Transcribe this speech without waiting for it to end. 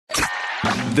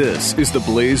This is the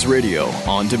Blaze Radio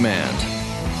on demand.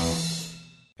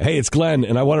 Hey, it's Glenn,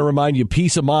 and I want to remind you,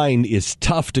 peace of mind is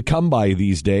tough to come by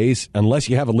these days unless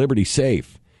you have a Liberty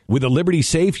Safe. With a Liberty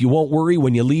Safe, you won't worry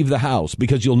when you leave the house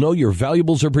because you'll know your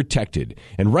valuables are protected.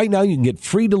 And right now, you can get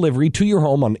free delivery to your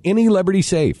home on any Liberty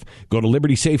Safe. Go to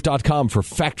LibertySafe.com for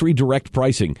factory direct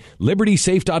pricing.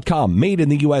 LibertySafe.com, made in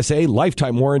the USA,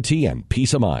 lifetime warranty, and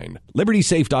peace of mind.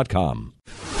 LibertySafe.com.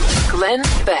 Glenn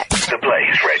Beck. The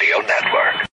Blaze Radio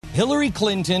Network. Hillary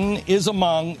Clinton is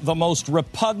among the most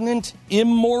repugnant,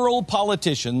 immoral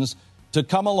politicians to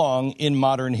come along in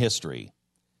modern history.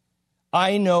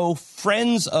 I know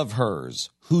friends of hers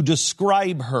who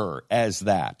describe her as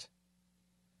that.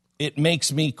 It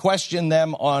makes me question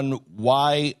them on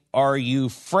why are you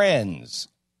friends?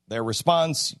 Their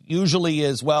response usually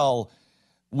is, well,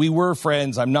 we were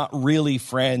friends. I'm not really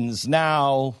friends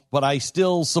now, but I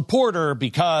still support her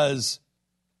because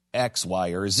X, Y,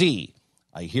 or Z.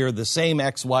 I hear the same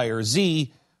X, Y, or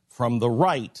Z from the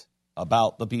right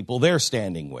about the people they're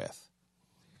standing with.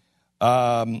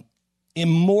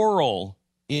 Immoral,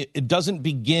 it doesn't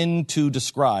begin to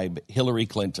describe Hillary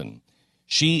Clinton.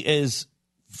 She is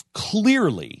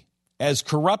clearly as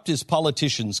corrupt as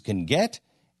politicians can get,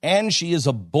 and she is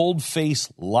a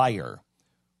bold-faced liar.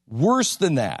 Worse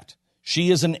than that,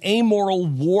 she is an amoral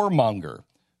warmonger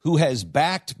who has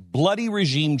backed bloody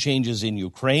regime changes in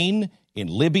Ukraine, in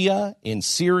Libya, in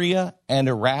Syria, and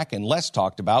Iraq, and less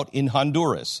talked about, in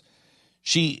Honduras.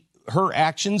 Her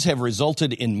actions have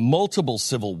resulted in multiple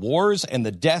civil wars and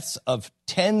the deaths of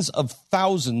tens of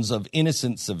thousands of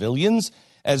innocent civilians,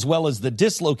 as well as the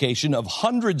dislocation of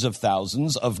hundreds of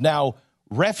thousands of now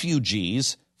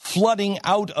refugees flooding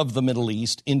out of the Middle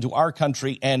East into our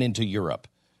country and into Europe.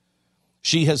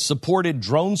 She has supported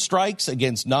drone strikes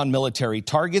against non-military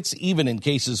targets, even in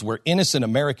cases where innocent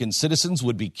American citizens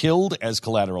would be killed as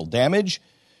collateral damage.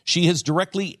 She has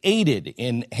directly aided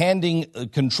in handing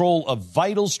control of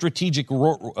vital strategic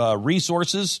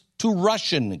resources to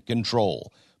Russian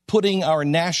control, putting our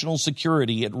national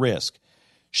security at risk.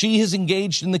 She has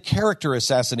engaged in the character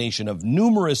assassination of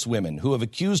numerous women who have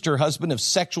accused her husband of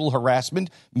sexual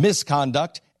harassment,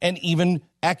 misconduct, and even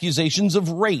accusations of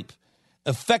rape,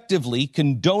 effectively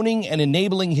condoning and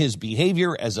enabling his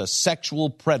behavior as a sexual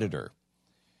predator.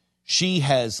 She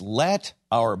has let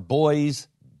our boys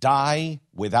die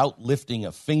without lifting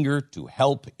a finger to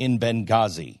help in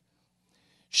Benghazi.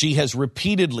 She has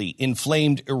repeatedly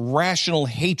inflamed irrational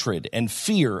hatred and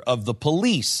fear of the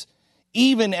police,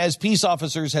 even as peace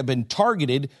officers have been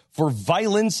targeted for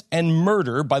violence and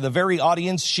murder by the very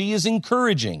audience she is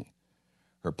encouraging.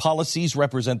 Her policies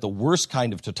represent the worst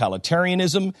kind of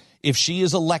totalitarianism. If she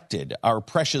is elected, our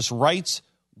precious rights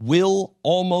will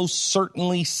almost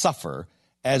certainly suffer,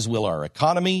 as will our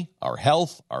economy, our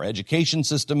health, our education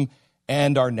system,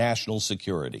 and our national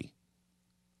security.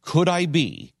 Could I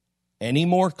be any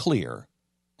more clear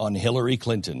on Hillary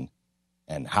Clinton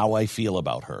and how I feel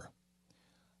about her?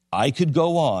 I could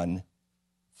go on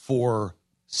for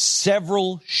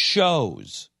several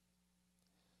shows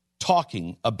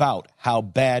talking about how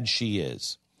bad she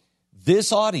is.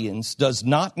 This audience does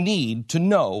not need to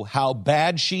know how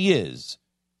bad she is.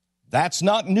 That's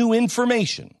not new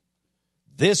information.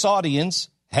 This audience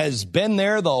has been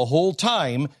there the whole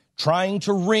time trying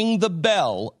to ring the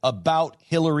bell about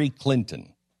Hillary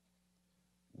Clinton.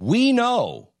 We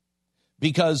know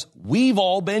because we've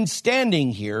all been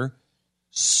standing here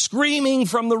screaming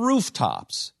from the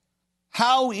rooftops.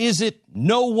 How is it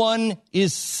no one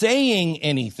is saying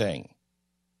anything?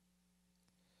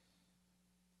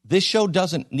 This show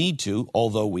doesn't need to,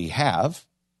 although we have.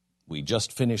 We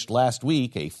just finished last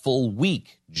week a full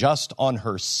week just on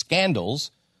her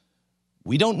scandals.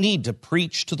 We don't need to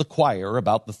preach to the choir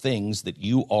about the things that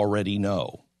you already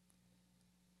know.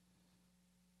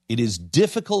 It is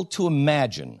difficult to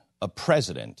imagine a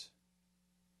president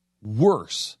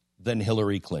worse than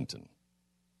Hillary Clinton.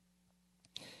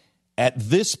 At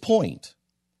this point,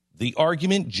 the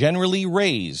argument generally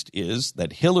raised is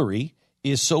that Hillary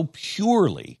is so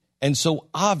purely and so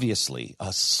obviously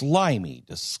a slimy,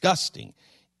 disgusting,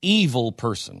 evil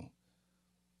person.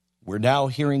 We're now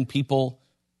hearing people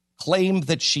claim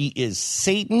that she is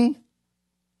Satan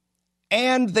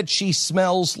and that she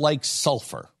smells like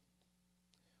sulfur.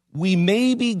 We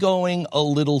may be going a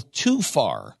little too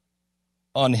far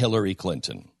on Hillary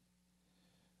Clinton.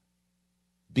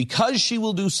 Because she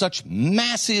will do such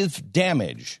massive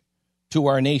damage to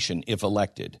our nation if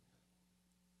elected,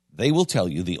 they will tell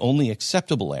you the only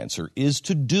acceptable answer is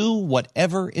to do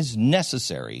whatever is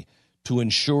necessary to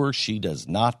ensure she does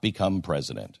not become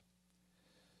president.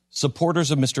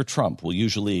 Supporters of Mr. Trump will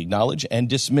usually acknowledge and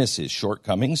dismiss his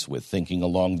shortcomings with thinking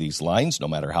along these lines. No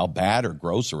matter how bad or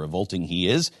gross or revolting he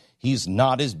is, he's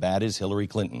not as bad as Hillary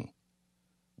Clinton.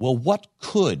 Well, what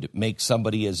could make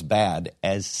somebody as bad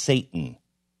as Satan?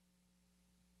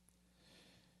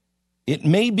 It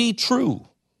may be true.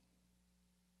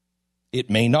 It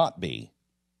may not be.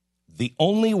 The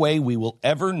only way we will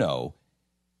ever know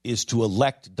is to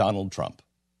elect Donald Trump.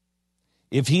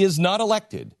 If he is not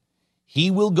elected, he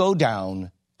will go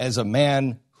down as a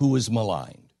man who is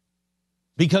maligned,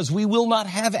 because we will not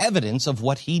have evidence of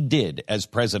what he did as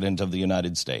president of the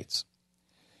United States.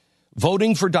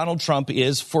 Voting for Donald Trump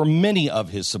is, for many of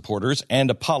his supporters and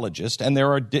apologists, and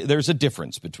there's a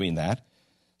difference between that,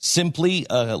 simply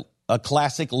a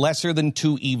classic lesser than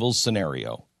two evils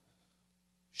scenario.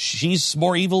 She's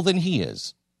more evil than he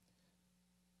is.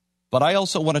 But I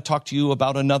also want to talk to you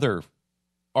about another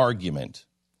argument.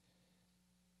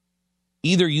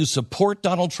 Either you support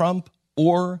Donald Trump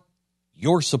or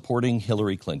you're supporting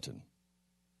Hillary Clinton.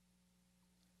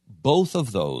 Both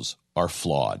of those are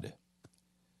flawed.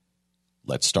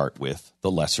 Let's start with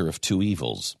the lesser of two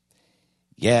evils.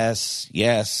 Yes,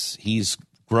 he's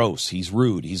gross, he's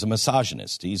rude, he's a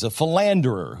misogynist, he's a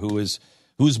philanderer who's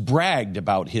bragged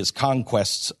about his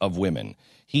conquests of women.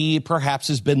 He perhaps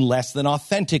has been less than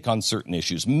authentic on certain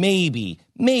issues. Maybe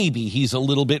he's a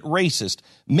little bit racist.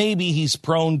 Maybe he's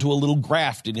prone to a little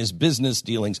graft in his business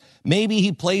dealings. Maybe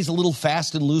he plays a little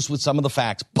fast and loose with some of the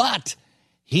facts. But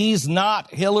he's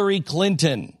not Hillary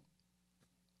Clinton.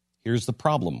 Here's the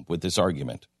problem with this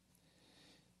argument.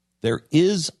 There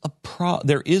is a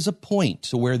point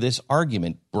to where this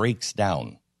argument breaks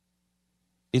down.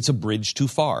 It's a bridge too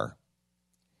far.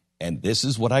 And this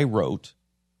is what I wrote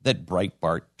that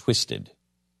Breitbart twisted.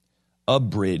 A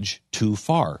bridge too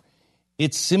far.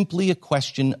 It's simply a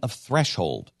question of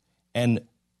threshold. And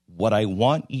what I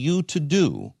want you to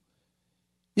do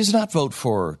is not vote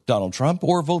for Donald Trump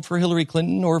or vote for Hillary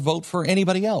Clinton or vote for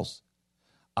anybody else.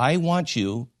 I want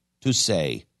you to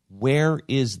say, where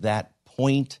is that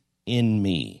point in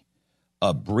me?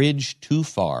 A bridge too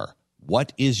far.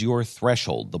 What is your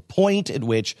threshold? The point at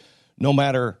which, no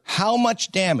matter how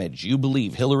much damage you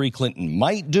believe Hillary Clinton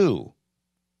might do,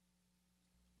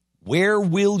 where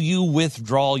will you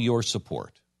withdraw your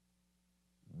support?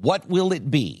 What will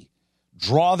it be?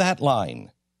 Draw that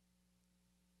line.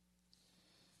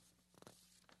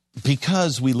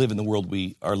 Because we live in the world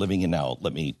we are living in now,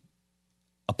 let me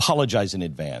apologize in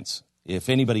advance if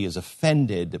anybody is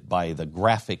offended by the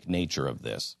graphic nature of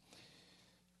this.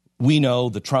 We know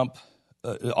the Trump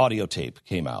audio tape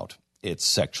came out. It's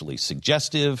sexually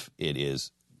suggestive. It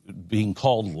is being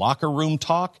called locker room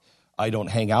talk. I don't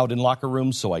hang out in locker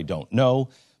rooms, so I don't know.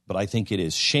 But I think it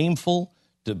is shameful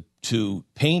to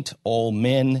paint all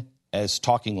men as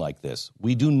talking like this.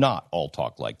 We do not all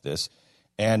talk like this.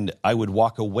 And I would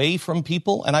walk away from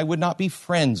people, and I would not be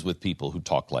friends with people who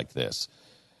talk like this.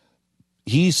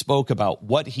 He spoke about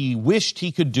what he wished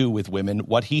he could do with women,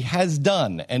 what he has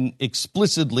done, and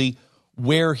explicitly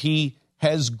where he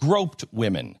has groped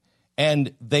women.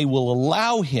 And they will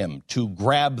allow him to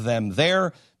grab them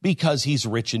there because he's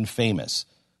rich and famous.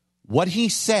 What he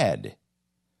said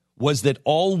was that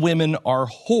all women are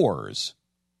whores.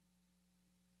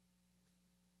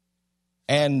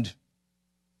 And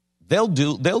they'll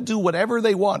do whatever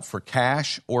they want for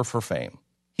cash or for fame.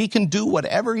 He can do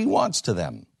whatever he wants to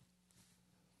them.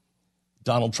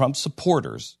 Donald Trump's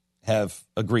supporters have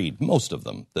agreed, most of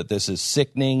them, that this is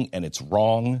sickening and it's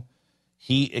wrong.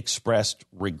 He expressed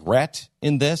regret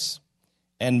in this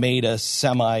and made a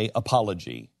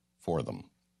semi-apology for them.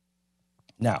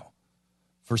 Now,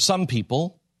 for some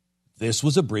people, this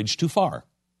was a bridge too far.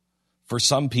 For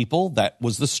some people, that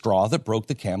was the straw that broke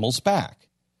the camel's back.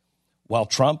 While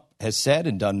Trump has said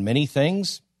and done many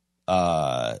things,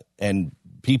 and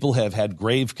people have had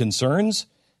grave concerns,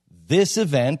 this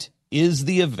event is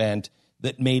the event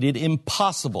that made it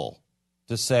impossible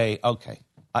to say, okay,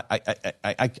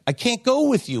 I can't go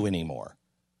with you anymore.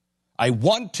 I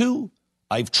want to.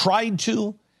 I've tried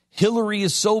to. Hillary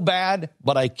is so bad,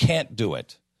 but I can't do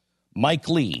it. Mike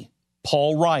Lee,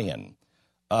 Paul Ryan,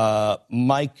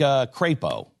 Mike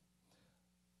Crapo.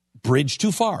 Bridge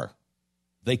too far.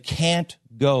 They can't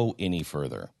go any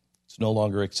further. It's no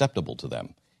longer acceptable to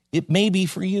them. It may be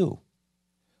for you,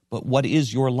 but what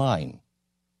is your line?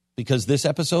 Because this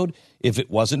episode, if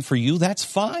it wasn't for you, that's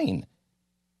fine.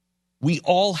 We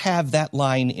all have that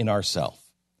line in ourselves.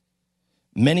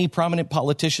 Many prominent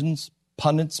politicians,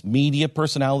 pundits, media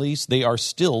personalities, they are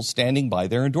still standing by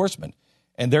their endorsement.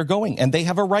 And they're going, and they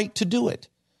have a right to do it.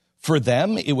 For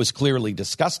them, it was clearly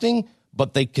disgusting,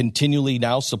 but they continually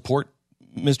now support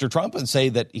Mr. Trump and say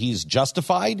that he's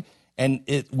justified and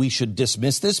we should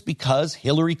dismiss this because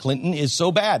Hillary Clinton is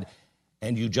so bad.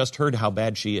 And you just heard how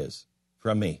bad she is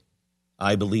from me.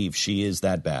 I believe she is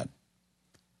that bad.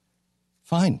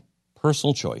 Fine.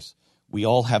 Personal choice. We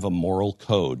all have a moral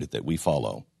code that we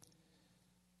follow.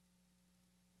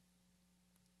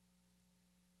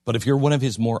 But if you're one of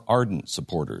his more ardent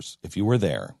supporters, if you were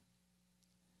there,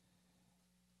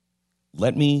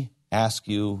 let me ask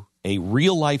you a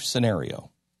real-life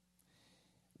scenario.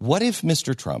 What if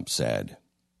Mr. Trump said,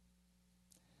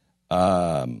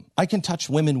 I can touch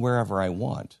women wherever I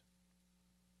want.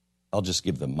 I'll just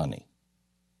give them money.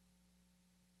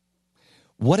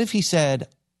 What if he said,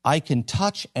 I can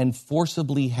touch and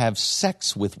forcibly have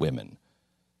sex with women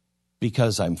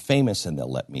because I'm famous and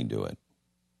they'll let me do it?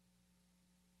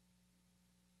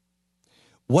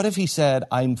 What if he said,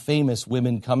 I'm famous,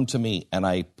 women come to me and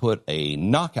I put a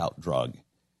knockout drug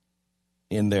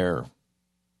in their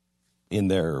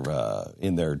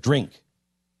drink?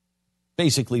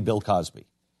 Basically Bill Cosby.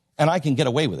 And I can get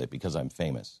away with it because I'm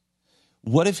famous.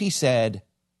 What if he said,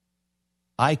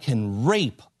 I can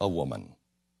rape a woman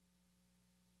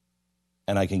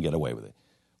and I can get away with it?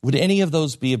 Would any of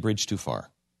those be a bridge too far?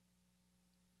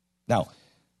 Now,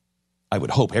 I would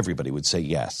hope everybody would say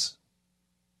yes.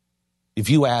 If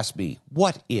you ask me,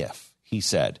 what if, he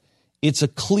said, it's a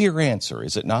clear answer,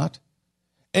 is it not?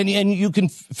 And you can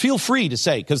feel free to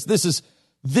say, because this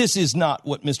is not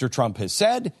what Mr. Trump has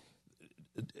said.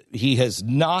 He has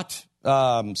not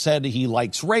said he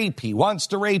likes rape, he wants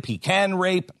to rape, he can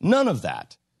rape, none of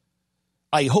that.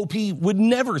 I hope he would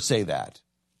never say that.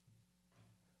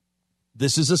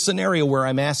 This is a scenario where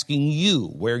I'm asking you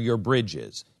where your bridge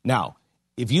is. Now,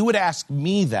 if you would ask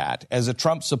me that as a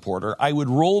Trump supporter, I would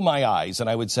roll my eyes and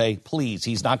I would say, please,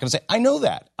 he's not going to say, I know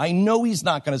that. I know he's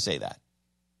not going to say that.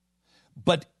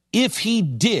 But if he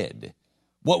did,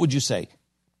 what would you say?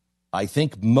 I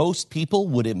think most people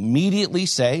would immediately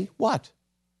say, what?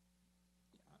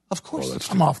 Of course. Well,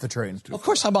 I'm off the train. Of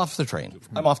course I'm off the train.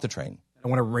 I'm off the train. I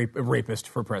want a rapist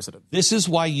for president. This is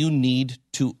why you need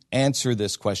to answer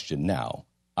this question now.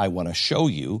 I want to show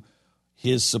you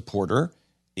his supporter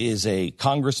is a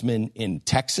congressman in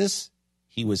Texas.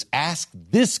 He was asked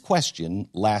this question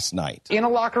last night. In a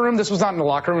locker room, this was not in a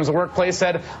locker room, it was a workplace,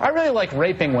 said, I really like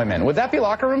raping women. Would that be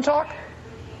locker room talk?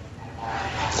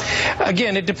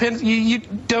 Again, it depends. You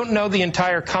don't know the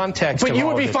entire context. But you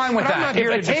would be fine with that. I'm not here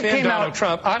to defend Donald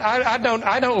Trump.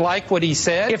 I don't like what he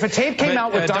said. If a tape came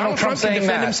out with Donald Trump saying can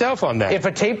defend himself on that. If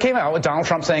a tape came out with Donald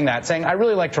Trump saying that, saying I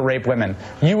really like to rape women,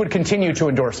 you would continue to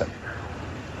endorse him.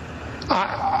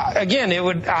 Again, it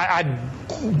would.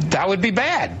 That would be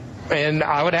bad. And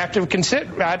I would have to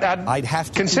consider. I'd have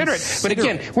to consider it. But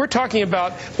again, we're talking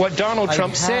about what Donald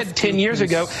Trump said 10 years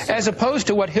ago, as opposed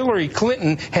to what Hillary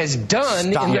Clinton has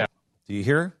done. Do you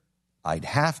hear? I'd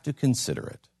have to consider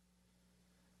it.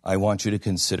 I want you to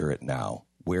consider it now.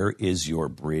 Where is your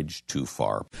bridge too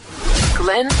far?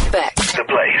 Glenn Beck. The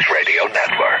Blaze Radio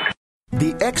Network.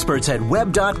 The experts at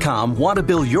Web.com want to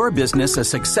build your business a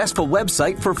successful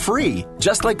website for free,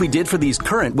 just like we did for these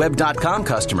current Web.com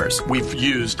customers. We've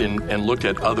used and looked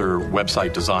at other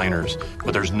website designers,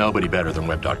 but there's nobody better than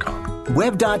Web.com.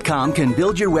 Web.com can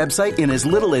build your website in as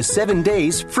little as 7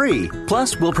 days free.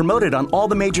 Plus, we'll promote it on all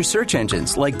the major search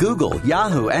engines like Google,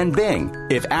 Yahoo, and Bing.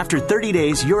 If after 30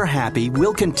 days you're happy,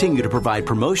 we'll continue to provide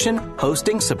promotion,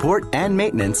 hosting, support, and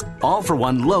maintenance, all for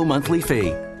one low monthly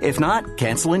fee. If not,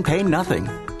 cancel and pay nothing.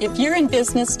 If you're in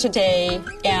business today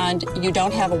and you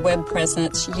don't have a web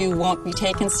presence, you won't be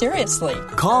taken seriously.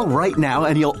 Call right now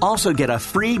and you'll also get a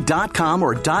free .com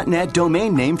or .net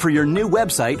domain name for your new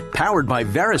website powered by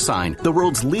VeriSign, the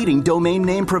world's leading domain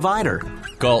name provider.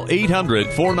 Call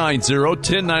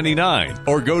 800-490-1099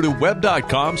 or go to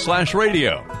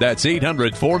web.com/radio. That's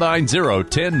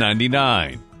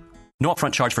 800-490-1099. No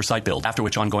upfront charge for site build, after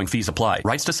which ongoing fees apply.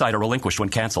 Rights to site are relinquished when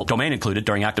canceled. Domain included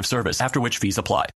during active service, after which fees apply.